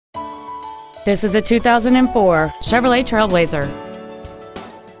This is a 2004 Chevrolet TrailBlazer.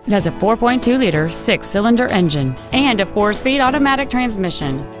 It has a 4.2-liter six-cylinder engine and a 4-speed automatic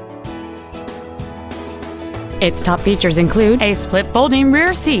transmission. Its top features include a split folding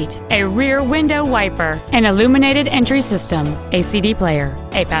rear seat, a rear window wiper, an illuminated entry system, a CD player,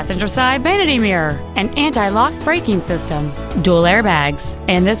 a passenger side vanity mirror, an anti-lock braking system, dual airbags,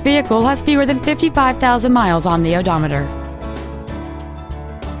 and this vehicle has fewer than 55,000 miles on the odometer.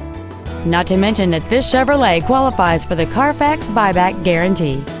 Not to mention that this Chevrolet qualifies for the Carfax buyback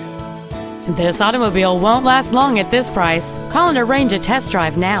guarantee. This automobile won't last long at this price. Call and arrange a test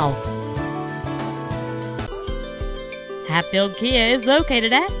drive now. Hatfield Kia is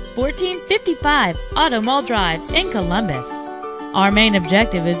located at 1455 Auto Mall Drive in Columbus. Our main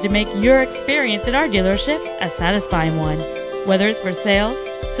objective is to make your experience at our dealership a satisfying one, whether it's for sales,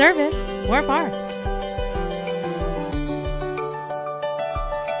 service, or parts.